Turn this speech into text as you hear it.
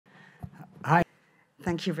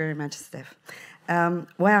Thank you very much, Steph.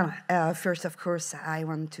 First, of course, I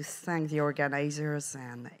want to thank the organizers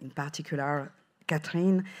and, in particular,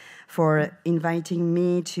 Catherine, for inviting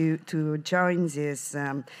me to join this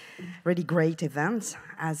really great event.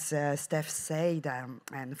 As Steph said,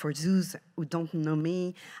 and for those who don't know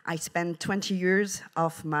me, I spent 20 years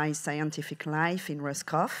of my scientific life in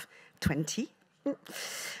Roscoff, 20.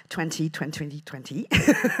 2020.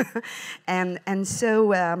 and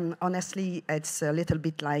so honestly, it's a little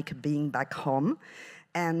bit like being back home.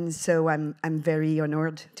 And so I'm very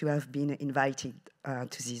honored to have been invited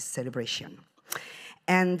to this celebration.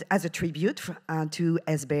 And as a tribute to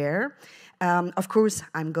SBR, of course,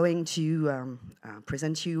 I'm going to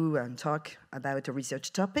present you and talk about a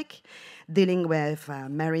research topic dealing with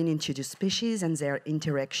marine introduced species and their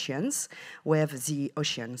interactions with the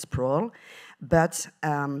ocean sprawl. But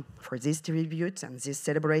for this tribute and this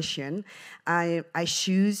celebration, I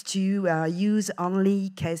choose to use only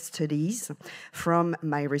case studies from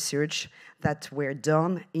my research that were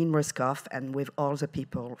done in Roscoff and with all the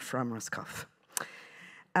people from Roscoff.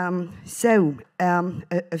 A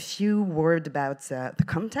few words about the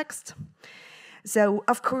context. So,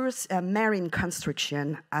 of course, marine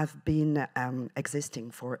construction have been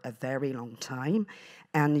existing for a very long time,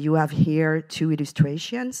 and you have here two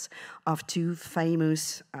illustrations of two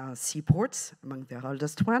famous seaports, among the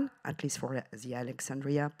oldest one, at least for the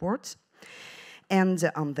Alexandria port, and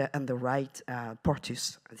on the right,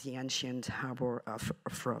 Portus, the ancient harbor of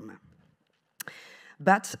Rome.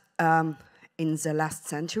 But in the last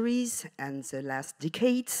centuries and the last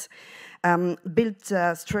decades, built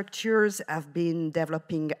structures have been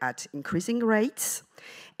developing at increasing rates,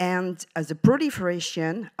 and as the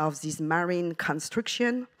proliferation of this marine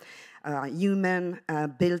construction, human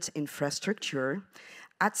built infrastructure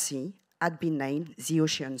at sea had been named the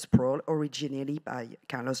Ocean Sprawl, originally by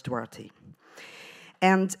Carlos Duarte.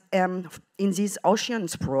 And in this ocean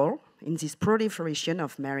sprawl, in this proliferation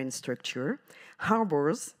of marine structure,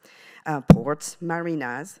 harbors, ports,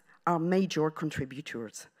 marinas are major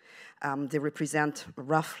contributors. They represent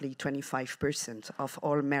roughly 25% of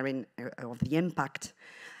all marine, of the impact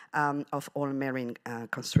of all marine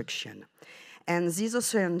construction. And this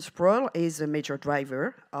ocean sprawl is a major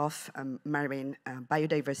driver of marine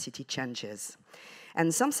biodiversity changes.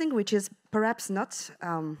 And something which is perhaps not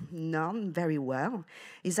known very well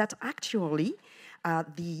is that actually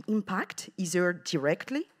the impact, either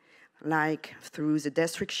directly, like through the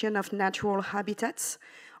destruction of natural habitats,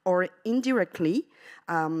 or indirectly,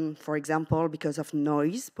 for example, because of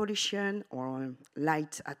noise pollution or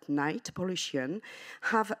light at night pollution,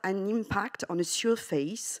 have an impact on a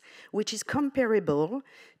surface which is comparable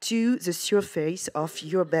to the surface of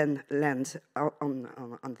urban land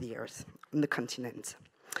on the Earth, on the continent.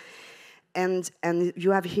 And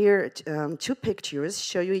you have here two pictures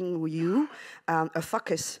showing you a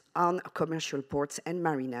focus on commercial ports and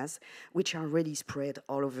marinas, which are really spread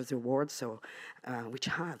all over the world, so which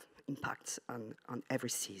have impacts on every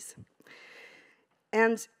seas.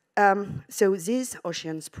 And so this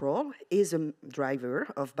ocean sprawl is a driver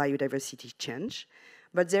of biodiversity change,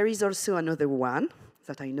 but there is also another one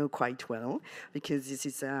that I know quite well, because this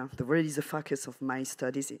is really the focus of my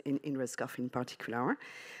studies in Roscoff in particular,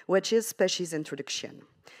 which is species introduction.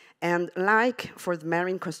 And like for the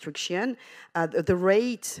marine construction, the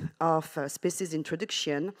rate of species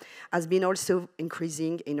introduction has been also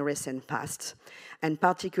increasing in recent past, and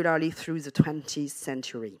particularly through the 20th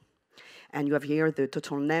century. And you have here the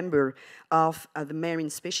total number of the marine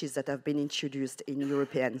species that have been introduced in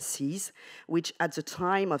European seas, which at the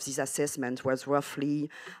time of this assessment was roughly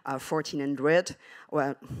 1,400.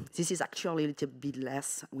 Well, this is actually a little bit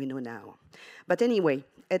less, we know now. But anyway,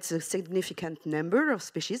 it's a significant number of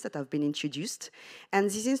species that have been introduced, and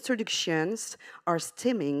these introductions are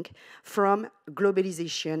stemming from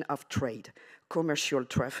globalization of trade, commercial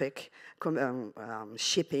traffic,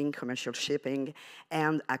 shipping, commercial shipping,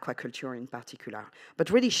 and aquaculture in particular.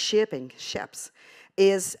 But really ships,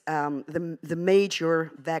 is the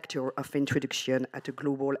major vector of introduction at a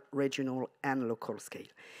global, regional, and local scale.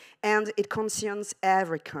 And it concerns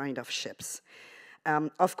every kind of ships.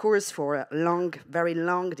 Of course, for very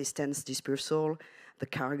long distance dispersal, the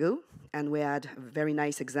cargo, and we had a very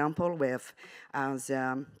nice example with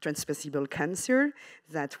the transmissible cancer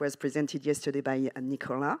that was presented yesterday by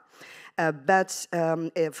Nicola. But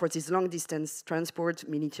for this long-distance transport,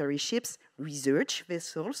 military ships, research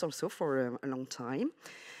vessels also for a long time.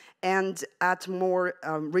 And at more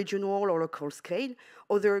regional or local scale,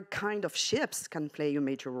 other kind of ships can play a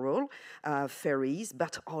major role, ferries,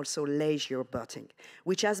 but also leisure boating,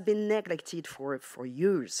 which has been neglected for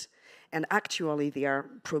years. And actually, they are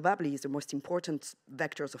probably the most important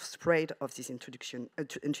vectors of spread of these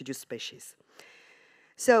introduced species.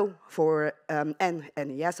 So, and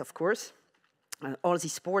yes, of course, all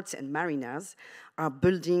these ports and marinas are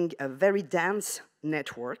building a very dense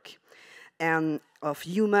network of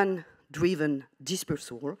human-driven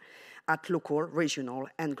dispersal at local, regional,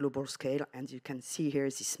 and global scale. And you can see here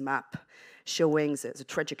this map showing the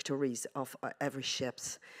trajectories of every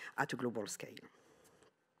ships at a global scale.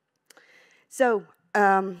 So,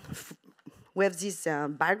 with this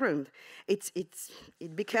background, it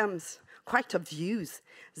becomes quite obvious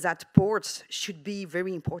that ports should be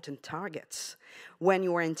very important targets when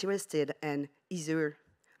you are interested in either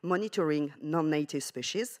monitoring non-native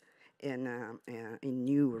species in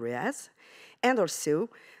new areas, and also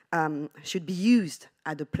should be used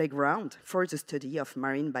as a playground for the study of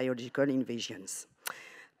marine biological invasions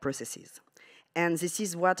processes. And this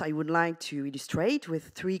is what I would like to illustrate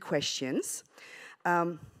with 3 questions.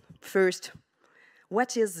 First,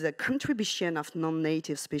 what is the contribution of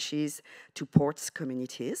non-native species to ports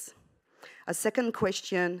communities? A second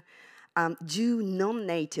question, do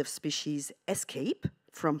non-native species escape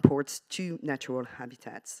from ports to natural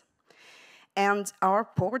habitats? And are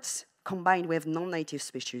ports, combined with non-native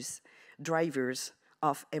species, drivers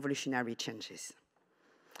of evolutionary changes?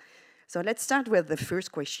 So let's start with the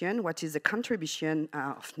first question. What is the contribution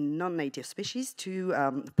of non-native species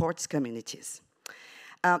to ports communities?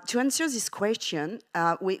 To answer this question,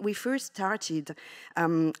 we first started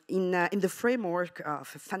in the framework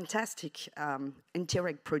of a fantastic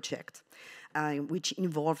Interreg project, which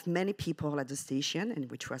involved many people at the station,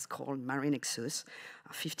 and which was called Marine Nexus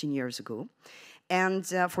 15 years ago. And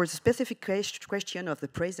for the specific question of the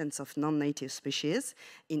presence of non-native species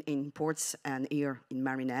in ports and here in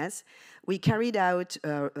marinas, we carried out,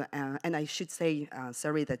 and I should say,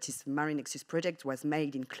 sorry, that this Marine Nexus project was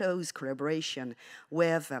made in close collaboration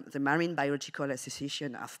with the Marine Biological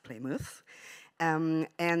Association of Plymouth,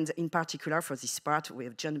 and in particular for this part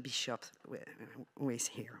with John Bishop, who is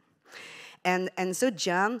here. And so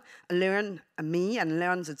John learned me and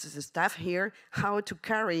learned the staff here how to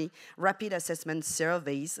carry rapid assessment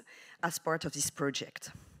surveys as part of this project.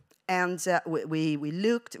 And we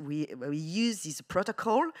used this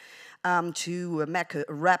protocol to make a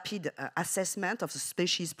rapid assessment of the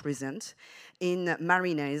species present in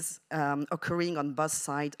marinas occurring on both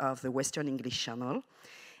sides of the Western English Channel.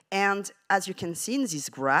 And as you can see in this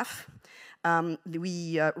graph,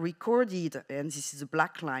 we recorded, and this is a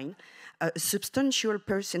black line, a substantial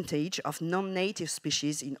percentage of non-native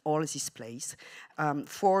species in all these places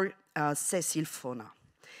for sessile fauna.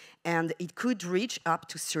 And it could reach up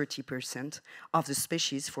to 30% of the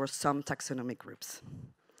species for some taxonomic groups.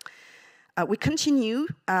 We continue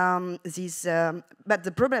this, but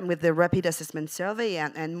the problem with the rapid assessment survey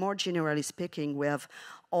and more generally speaking with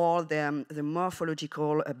all the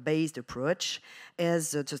morphological based approach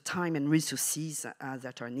is the time and resources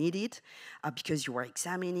that are needed because you are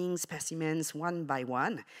examining specimens one by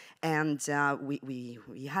one, and we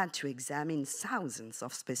had to examine thousands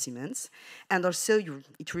of specimens, and also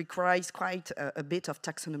it requires quite a bit of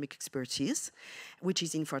taxonomic expertise, which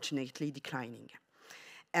is unfortunately declining.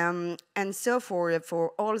 And so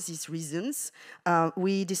for all these reasons,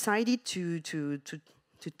 we decided to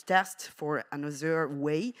test for another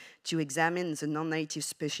way to examine the non-native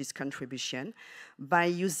species contribution by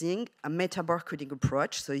using a metabarcoding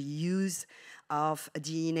approach, so use of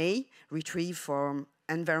DNA retrieved from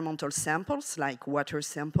environmental samples like water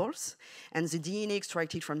samples, and the DNA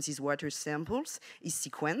extracted from these water samples is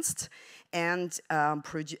sequenced, and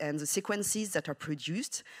the sequences that are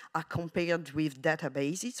produced are compared with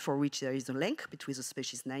databases for which there is a link between the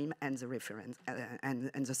species name and the reference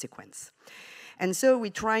and the sequence. And so we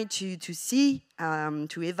try to see,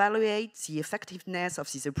 to evaluate the effectiveness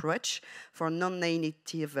of this approach for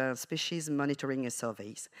non-native species monitoring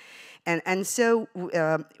surveys. And so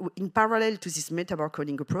in parallel to this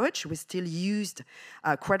metabarcoding approach, we still used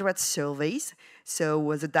quadrat surveys.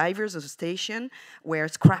 So the divers of the station were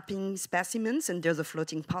scrapping specimens under the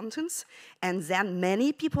floating pontoons, and then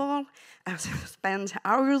many people spent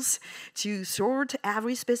hours to sort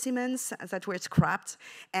every specimens that were scrapped,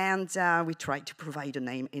 and we tried to provide a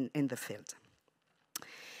name in the field.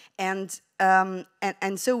 And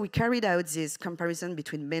so we carried out this comparison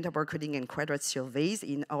between metabarcoding and quadrat surveys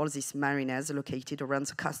in all these marinas located around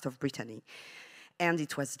the coast of Brittany. And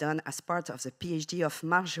it was done as part of the PhD of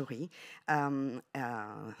Marjorie.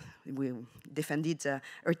 We defended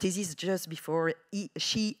her thesis just before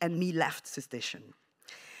she and me left the station.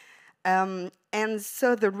 And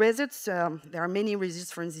so the results, there are many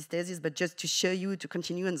results from this thesis, but just to show you, to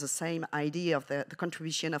continue on the same idea of the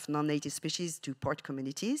contribution of non-native species to port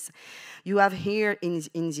communities, you have here in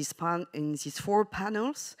these 4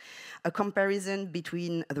 panels a comparison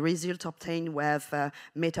between the result obtained with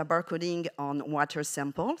meta-barcoding on water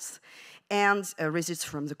samples and results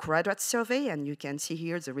from the quadrant survey, and you can see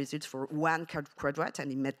here the results for 1 quadrant,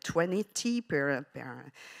 and it met 20 per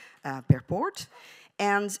port.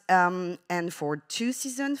 And for 2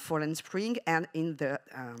 seasons, fall and spring, and in the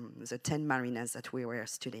 10 marinas that we were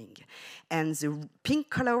studying. And the pink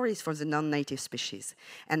color is for the non-native species.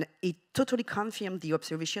 And it totally confirmed the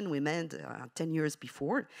observation we made 10 years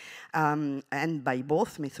before, and by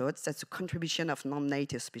both methods, that the contribution of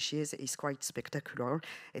non-native species is quite spectacular,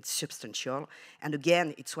 it's substantial. And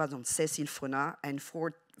again, it was on sessile fauna and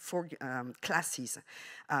 4 classes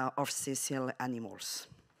of sessile animals.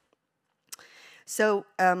 So,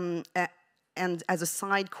 and as a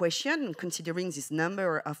side question, considering this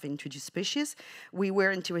number of introduced species, we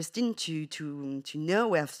were interested to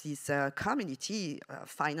know if this community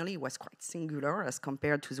finally was quite singular as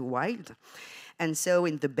compared to the wild. And so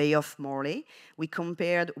in the Bay of Morlaix, we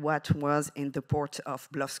compared what was in the port of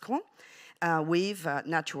Bluffscron with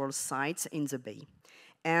natural sites in the bay.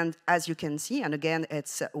 And as you can see, and again,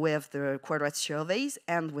 it's with the quadrat surveys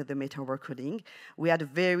and with the meta-barcoding, we had a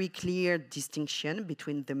very clear distinction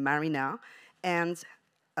between the marina and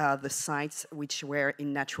the sites which were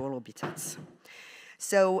in natural habitats.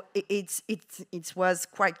 So it was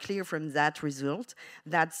quite clear from that result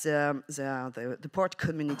that the port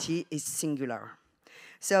community is singular.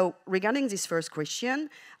 So regarding this first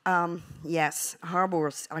question, yes,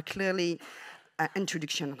 harbors are clearly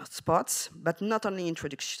introduction spots, but not only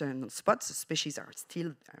introduction spots, the species are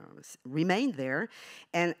still remain there,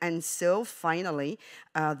 and so finally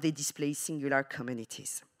they display singular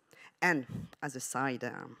communities. And as a side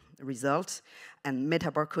result, and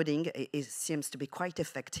meta-barcoding seems to be quite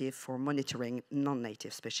effective for monitoring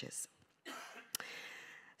non-native species.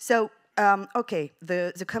 So, okay,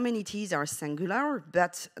 the communities are singular,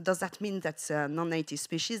 but does that mean that non-native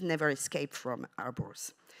species never escape from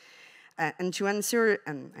harbors? And to answer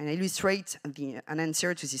and illustrate an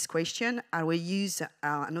answer to this question, I will use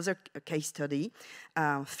another case study.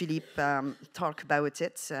 Philippe talked about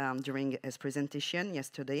it during his presentation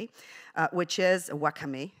yesterday, which is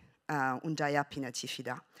Wakame, Undaya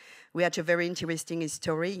pinnatifida. We had a very interesting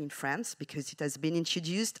story in France because it has been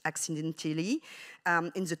introduced accidentally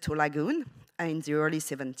in the Thau Lagoon in the early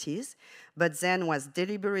 70s, but then was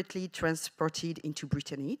deliberately transported into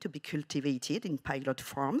Brittany to be cultivated in pilot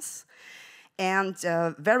farms. And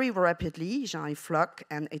very rapidly, Jean-Yves Floch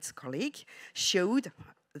and its colleague showed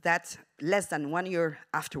that less than 1 year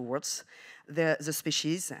afterwards, the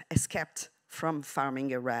species escaped from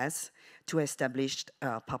farming areas to established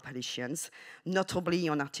populations, notably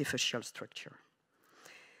on artificial structure.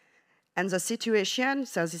 And the situation,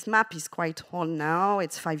 so this map is quite old now,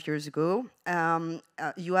 it's 5 years ago.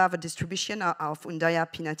 You have a distribution of Undaya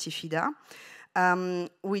pinnatifida,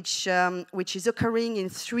 which is occurring in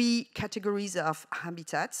 3 categories of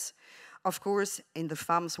habitats. Of course, in the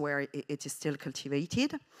farms where it is still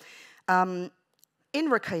cultivated, in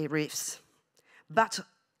rocky reefs, but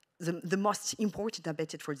the most important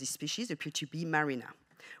habitat for this species appear to be marina,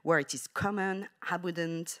 where it is common,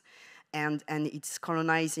 abundant, and it's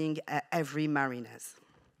colonizing every marinas.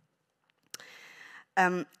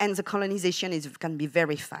 And the colonization can be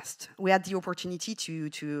very fast. We had the opportunity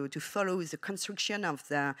to follow the construction of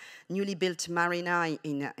the newly built marina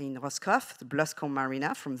in Roscoff, the Bluffscron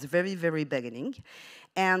marina, from the very, very beginning.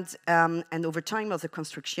 And over time of the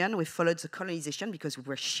construction, we followed the colonization because we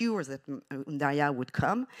were sure that Undaya would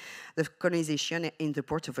come. The colonization in the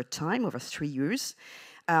port over time, over 3 years.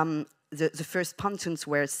 The first pontoons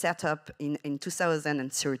were set up in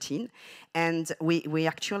 2013, and we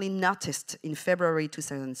actually noticed in February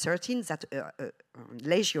 2013 that a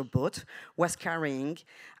leisure boat was carrying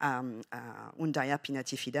Undaya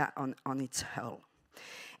pinnatifida on its hull.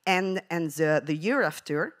 And the year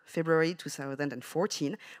after, February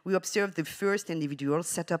 2014, we observed the first individual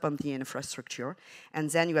set up on the infrastructure, and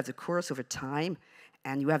then you have the course over time,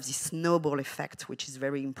 and you have this snowball effect, which is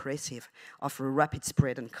very impressive, of a rapid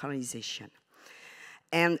spread and colonization.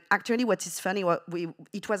 And actually, what is funny,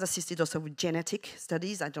 it was assisted also with genetic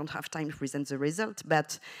studies. I don't have time to present the result,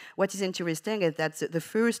 but what is interesting is that the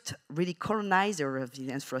first really colonizer of the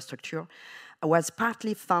infrastructure was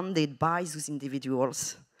partly funded by those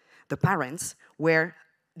individuals. The parents were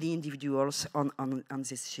the individuals on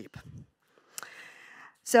this ship.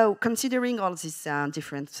 So considering all these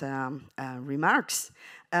different remarks,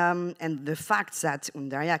 And the fact that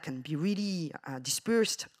Undaria can be really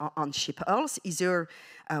dispersed on ship hulls, either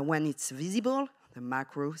when it's visible, the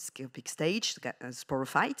macroscopic stage, the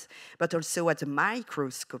sporophyte, but also at the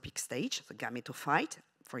microscopic stage, the gametophyte,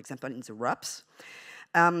 for example, in the ROPS.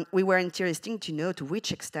 We were interested to know to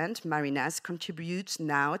which extent marinas contribute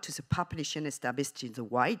now to the population established in the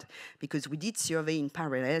wild, because we did survey in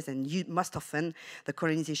parallel, and most often the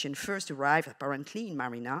colonization first arrived apparently in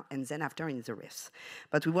marina and then after in the reefs.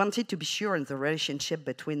 But we wanted to be sure in the relationship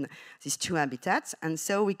between these two habitats, and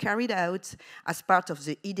so we carried out, as part of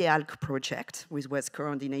the IDEALC project, which was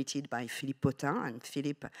coordinated by Philippe Potin, and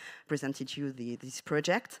Philippe presented you this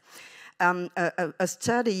project, a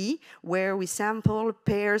study where we sample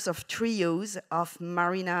pairs of trios of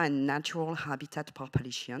marina and natural habitat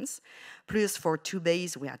populations. Plus, for 2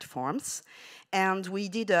 days, we had farms. And we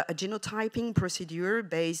did a genotyping procedure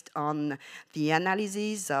based on the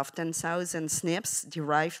analysis of 10,000 SNPs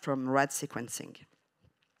derived from rat sequencing.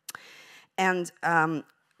 And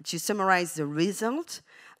to summarize the result,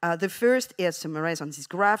 the first is summarized on this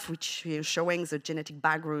graph, which is showing the genetic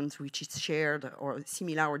background which is shared or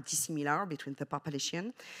similar or dissimilar between the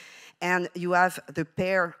population. And you have the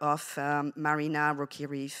pair of marina, rocky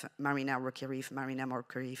reef, marina, rocky reef, marina,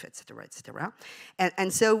 rocky reef, et cetera, et cetera.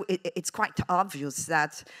 And so it's quite obvious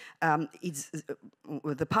that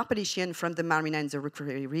the population from the marina and the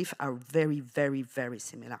rocky reef are very, very, very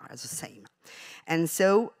similar, as the same. And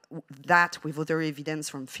so that, with other evidence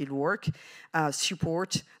from fieldwork,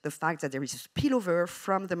 support the fact that there is a spillover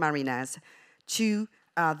from the marinas to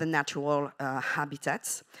the natural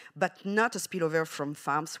habitats, but not a spillover from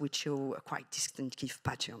farms, which show quite distinctive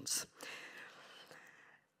patterns.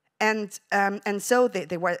 And so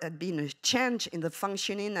there had been a change in the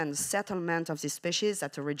functioning and settlement of these species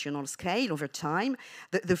at a regional scale over time.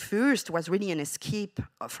 The first was really an escape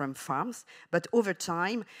from farms, but over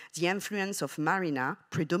time, the influence of marina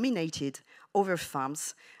predominated over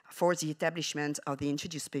farms for the establishment of the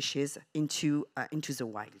introduced species into the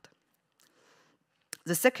wild.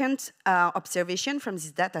 The second observation from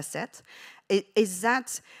this data set is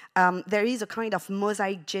that there is a kind of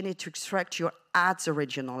mosaic genetic structure at the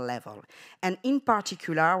regional level. And in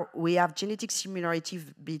particular, we have genetic similarity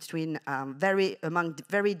between among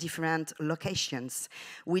very different locations,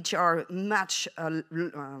 which are much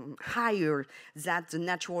higher than the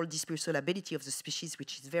natural dispersal ability of the species,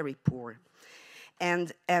 which is very poor.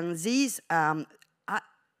 And these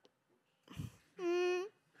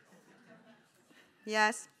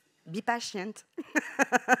yes, be patient.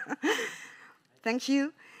 Thank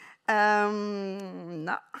you.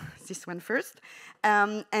 No, this one first.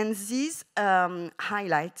 And this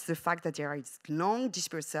highlights the fact that there are long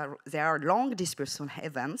dispersal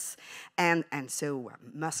events, and so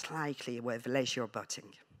most likely with leisure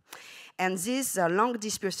boating. And these long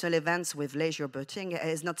dispersal events with leisure boating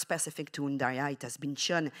is not specific to Undaria. It has been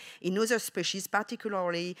shown in other species,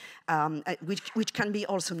 particularly which can be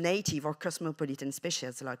also native or cosmopolitan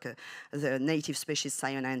species, like the native species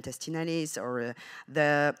Cyona intestinalis, or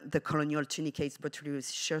the colonial tunicates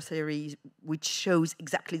Botulinus schurteri, which shows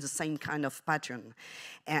exactly the same kind of pattern.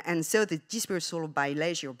 And so the dispersal by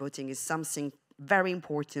leisure boating is something very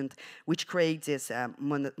important, which creates this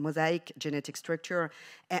mosaic genetic structure,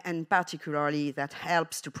 and particularly that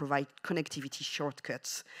helps to provide connectivity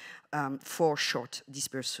shortcuts for short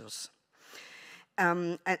dispersals.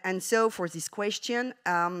 And so for this question,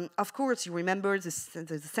 of course, you remember the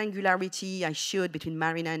singularity I showed between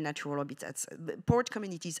marina and natural habitats. Port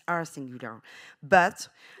communities are singular, but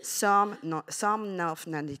some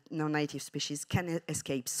non-native species can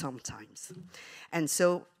escape sometimes. And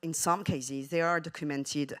so in some cases, there are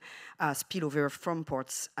documented spillover from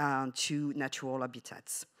ports to natural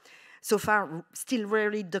habitats. So far, still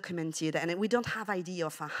rarely documented, and we don't have idea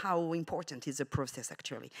of how important is the process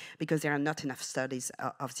actually, because there are not enough studies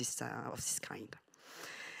of this kind.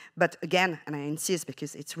 But again, and I insist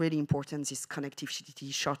because it's really important, this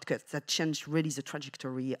connectivity shortcuts that change really the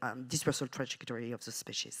trajectory, dispersal trajectory of the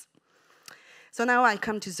species. So now I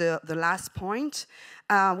come to the last point.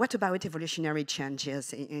 What about evolutionary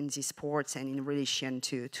changes in these sports and in relation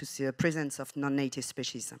to the presence of non-native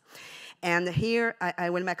species? And here I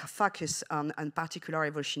will make a focus on a particular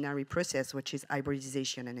evolutionary process, which is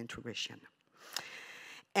hybridization and integration.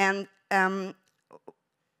 And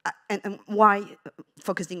why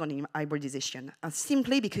focusing on hybridization?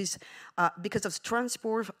 Simply because of the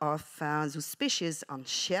transport of those species on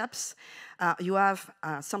ships, you have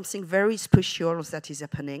something very special that is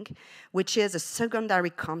happening, which is a secondary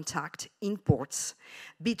contact in ports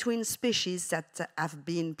between species that have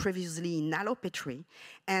been previously in allopatry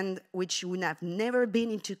and which would have never been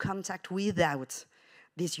into contact without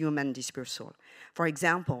this human dispersal. For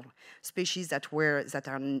example, species that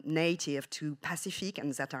are native to Pacific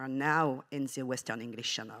and that are now in the Western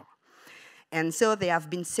English Channel. And so they have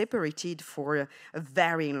been separated for a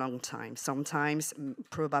very long time, sometimes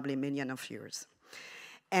probably millions of years.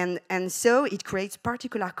 And so it creates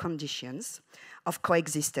particular conditions of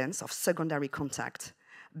coexistence, of secondary contact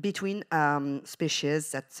between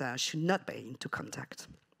species that should not be into contact.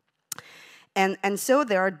 And so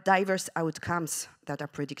there are diverse outcomes that are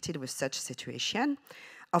predicted with such situation.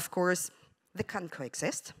 Of course, they can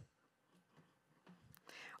coexist,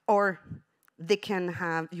 or you can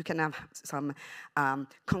have some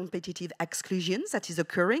competitive exclusions that is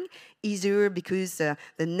occurring, either because the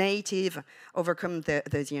native overcome the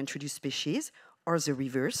introduced species, or the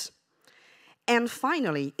reverse. And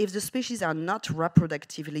finally, if the species are not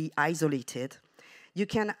reproductively isolated, you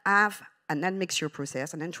can have an admixture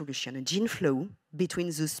process, an introduction, a gene flow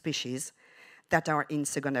between those species that are in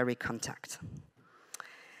secondary contact.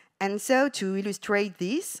 And so to illustrate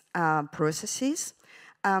these processes,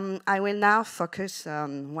 I will now focus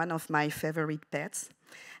on one of my favorite pets,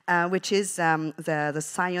 which is the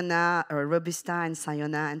Sayona robusta and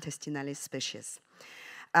Sayona intestinalis species,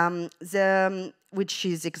 which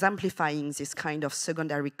is exemplifying this kind of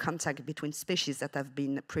secondary contact between species that have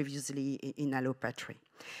been previously in allopatry.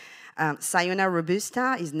 Sayona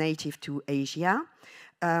robusta is native to Asia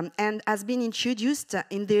and has been introduced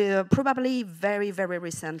in the probably very, very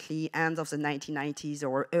recently, end of the 1990s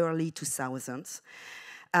or early 2000s,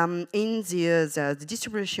 in the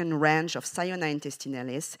distribution range of Sayona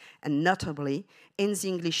intestinalis, and notably in the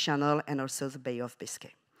English Channel and also the Bay of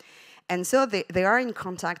Biscay. And so they are in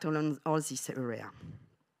contact along all this area.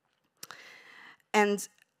 And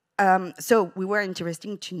so we were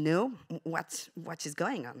interested to know what is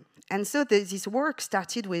going on. And so this work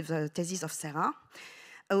started with the thesis of Sarah,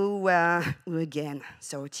 who again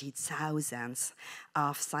sorted thousands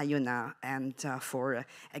of Sayona and for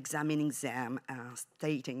examining them,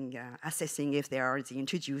 assessing if they are the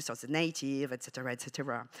introduced or the native,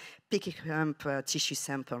 etc., picking up tissue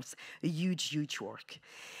samples, a huge, huge work.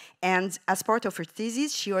 And as part of her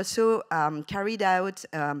thesis, she also carried out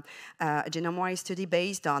a genome-wide study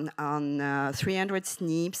based on 300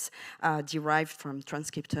 SNPs derived from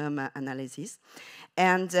transcriptome analysis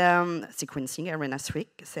and sequencing,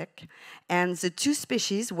 RNA-seq. And the two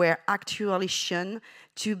species were actually shown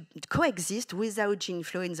to coexist without gene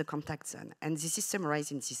flow in the contact zone. And this is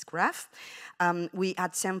summarized in this graph. We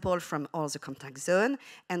had samples from all the contact zone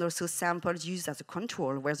and also samples used as a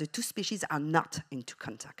control where the two species are not into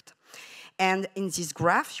contact. And in this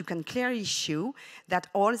graph, you can clearly show that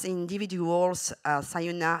all the individuals,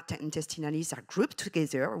 Sayona intestinalis, are grouped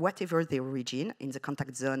together, whatever their origin, in the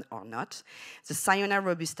contact zone or not. The Sayona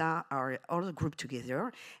robusta are all grouped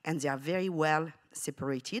together, and they are very well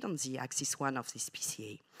separated on the axis 1 of this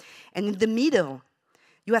PCA. And in the middle,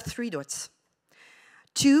 you have 3 dots.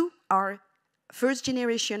 2 are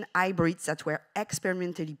first-generation hybrids that were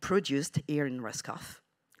experimentally produced here in Roscoff,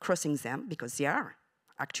 crossing them because they are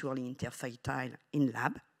actually interfertile in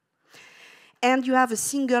lab. And you have a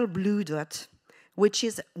single blue dot, which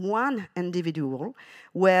is one individual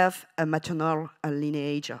with a maternal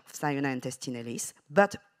lineage of Sayona intestinalis,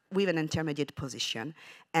 but with an intermediate position,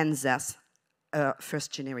 and thus a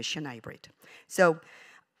first-generation hybrid. So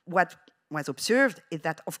what was observed is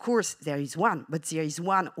that, of course, there is one, but there is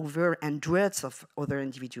one over hundreds of other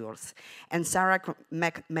individuals. And Sarah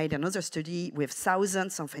made another study with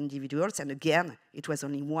thousands of individuals, and again, it was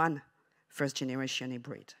only one first-generation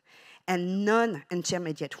hybrid. And none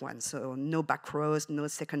intermediate ones, so no backrows, no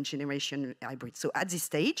second-generation hybrid. So at this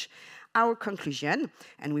stage, our conclusion,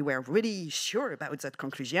 and we were really sure about that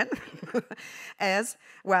conclusion,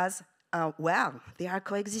 was, well, they are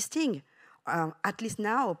coexisting. At least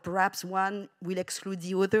now, perhaps one will exclude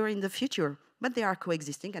the other in the future, but they are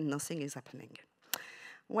coexisting and nothing is happening.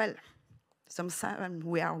 Well, sometimes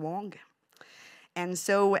we are wrong. And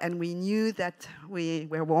we knew that we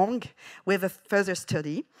were wrong with a further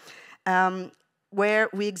study where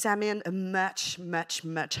we examined a much, much,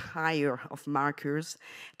 much higher of markers,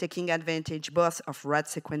 taking advantage both of rat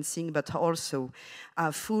sequencing, but also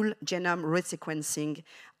full genome resequencing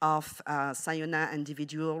of Sayona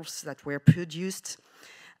individuals that were produced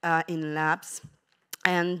in labs.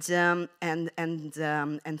 And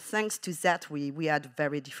thanks to that, we had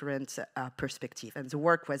very different perspective. And the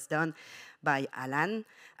work was done by Alan.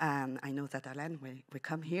 I know that Alan will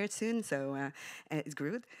come here soon, so it's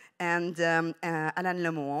good. And Alan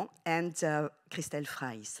Lemont and Christelle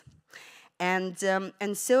Fries. And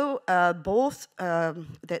so both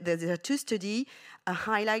the two studies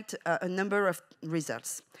highlight a number of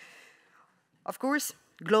results. Of course,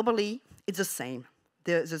 globally, it's the same.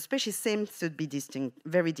 The species seems to be distinct,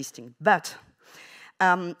 very distinct. But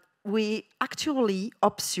we actually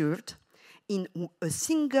observed in a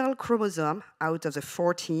single chromosome out of the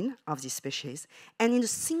 14 of this species, and in a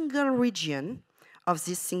single region of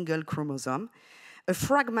this single chromosome, a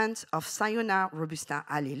fragment of Cyanea robusta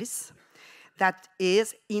alleles that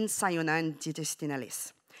is in Cyanea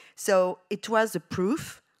intestinalis. So it was a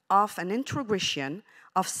proof of an integration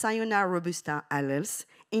of Cyanea robusta alleles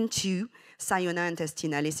into Cyanea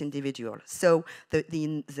intestinalis individual. So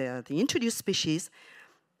the introduced species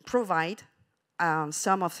provide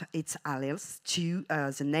some of its alleles to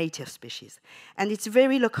the native species. And it's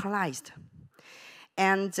very localized.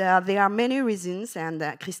 And there are many reasons, and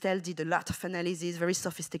Christelle did a lot of analysis, very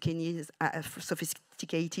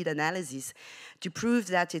sophisticated analysis, to prove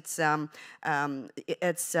that it's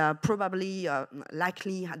probably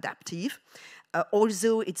likely adaptive,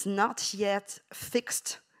 although it's not yet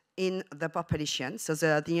fixed in the population. So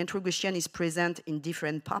the integration is present in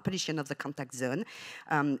different populations of the contact zone.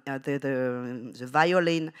 The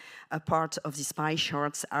violin part of these pie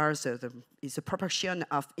charts is the proportion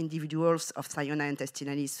of individuals of Cyanea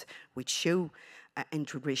intestinalis which show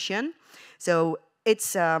integration. So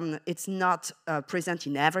it's not present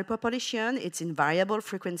in every population. It's in variable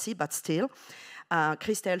frequency, but still.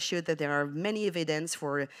 Christelle showed that there are many evidence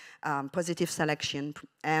for positive selection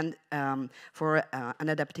and for an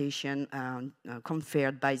adaptation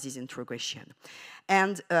conferred by this integration.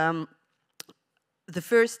 And the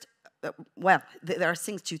first, well, there are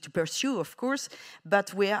things to pursue, of course,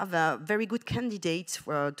 but we have very good candidates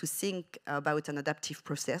to think about an adaptive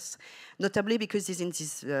process, notably because it's in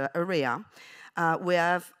this area. We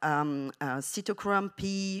have cytochrome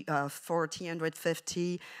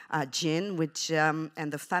P1450 gene, which and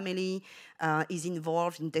the family is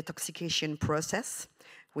involved in detoxification process,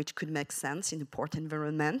 which could make sense in a port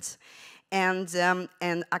environment. And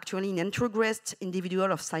actually, in introgressed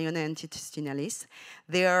individual of Cyanea intestinalis,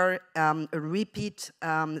 there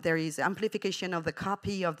there is amplification of the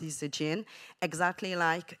copy of this gene, exactly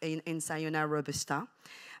like in Cyanea robusta.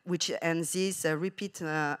 And this repeat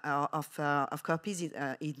of copies is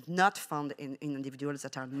not found in individuals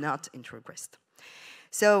that are not introgressed.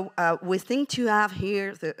 So we think to have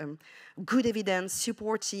here the good evidence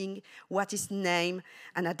supporting what is named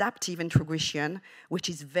an adaptive integration, which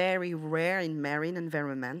is very rare in marine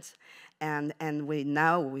environments, and we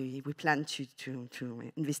plan to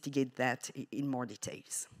investigate that in more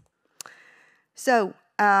details. So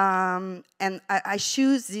and I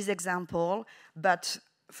choose this example, but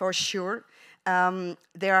for sure,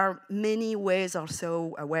 there are many ways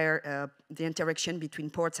also where the interaction between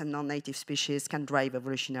ports and non-native species can drive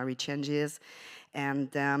evolutionary changes. And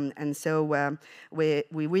so we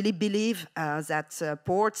really believe that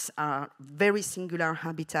ports are very singular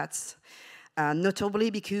habitats, notably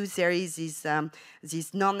because there is these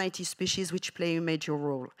non-native species which play a major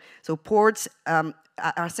role. So ports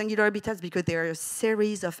are singular habitats because there are a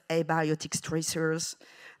series of abiotic stressors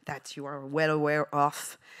that you are well aware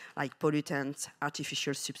of, like pollutants,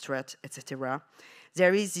 artificial substrate, etc.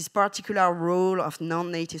 There is this particular role of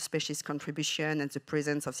non-native species contribution and the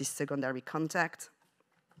presence of this secondary contact.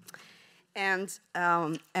 And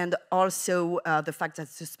also the fact that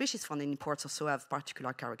the species found in ports also have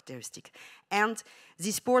particular characteristics. And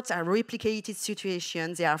these ports are replicated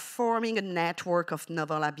situations. They are forming a network of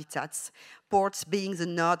novel habitats, ports being the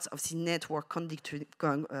nodes of the network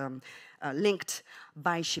linked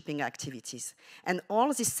by shipping activities. And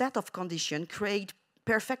all this set of conditions create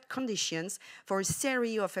perfect conditions for a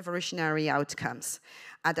series of evolutionary outcomes.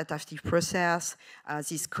 Adaptive process,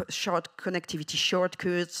 these short connectivity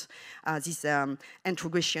shortcuts, these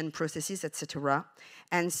integration processes, etc.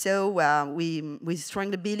 And so we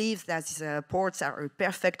strongly believe that these ports are a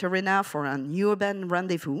perfect arena for an urban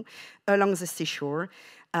rendezvous along the seashore,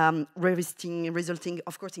 resulting,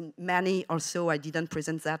 of course, in many also, I didn't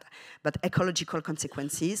present that, but ecological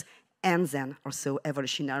consequences, and then also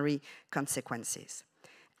evolutionary consequences.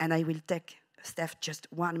 And I will take, Steph, just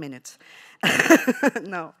 1 minute.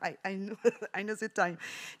 No, I know the time.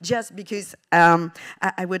 Just because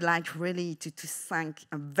I would like really to thank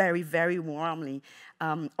very, very warmly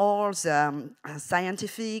all the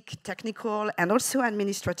scientific, technical, and also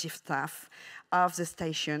administrative staff of the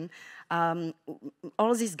station.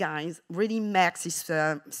 All these guys really make these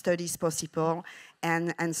studies possible,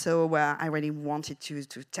 and so I really wanted to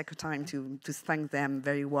take a time to thank them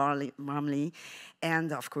very warmly,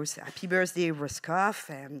 and of course, happy birthday, Roscoff,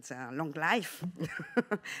 and long life.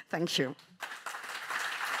 Thank you.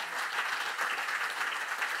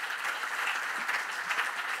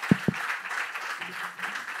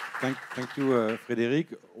 Thank you,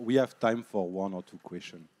 Frédéric. We have time for 1 or 2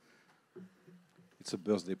 questions. It's a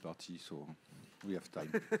birthday party, so we have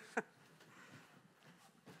time.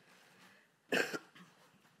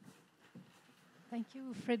 Thank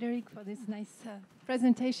you, Frédéric, for this nice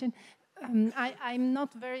presentation. I'm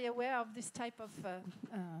not very aware of this type of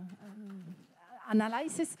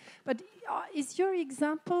analysis, but is your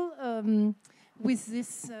example with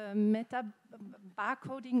this meta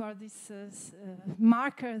barcoding or this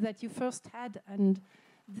marker that you first had and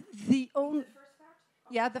the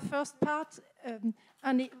first part,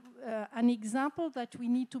 an example that we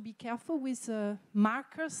need to be careful with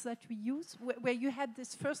markers that we use, where you had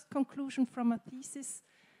this first conclusion from a thesis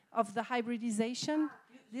of the hybridization?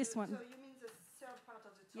 This one. So you mean the third part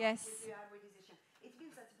of the talk? Yes. With the hybridization. It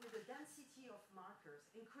means that with the density of markers,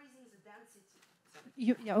 increasing the density.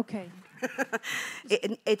 Yeah, okay.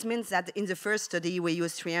 It means that in the first study we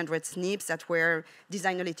used 300 SNPs that were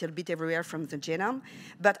designed a little bit everywhere from the genome,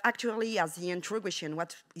 but actually as the integration,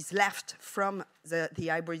 what is left from the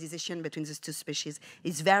hybridization between these 2 species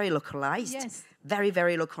is very localized. Yes. Very,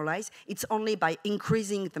 very localized. It's only by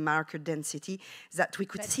increasing the marker density that we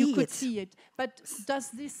could see it. See it. But does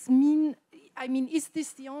this mean, I mean, is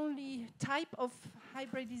this the only type of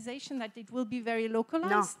hybridization that it will be very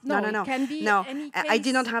localized? No. It can be any case. I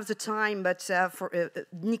did not have the time, but for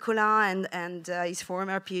Nicolas and his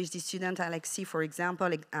former PhD student, Alexis, for example,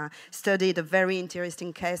 studied a very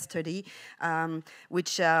interesting case study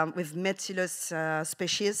which with Mytilus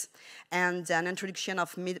species and an introduction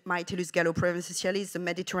of Mytilus galloprovincialis, the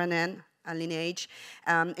Mediterranean lineage,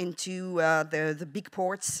 into the big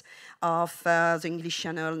ports of the English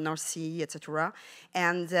Channel, North Sea, etc.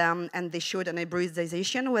 And they showed an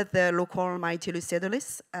hybridization with the local Mytilus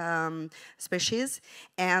sedalis species.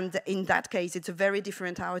 And in that case, it's a very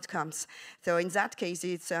different outcomes. So in that case,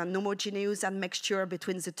 it's an homogeneous admixture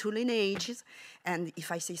between the 2 lineages. And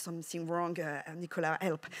if I say something wrong, Nicolas,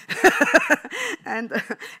 help. and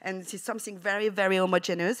it's something very, very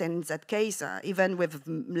homogeneous. And in that case, even with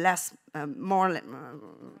less,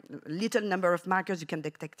 little number of markers, you can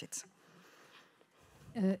detect it.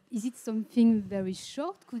 Is it something very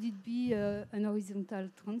short? Could it be an horizontal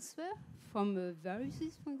transfer from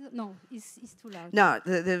viruses? No, it's too large. No,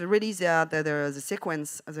 the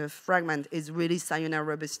sequence, the fragment is really Sayona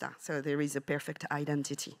robusta, so there is a perfect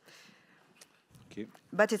identity. Okay.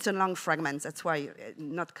 But it's a long fragment, that's why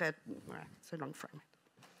not cut. It's a long fragment.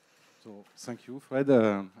 So thank you, Fred.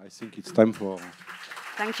 I think it's time for.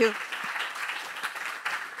 Thank you.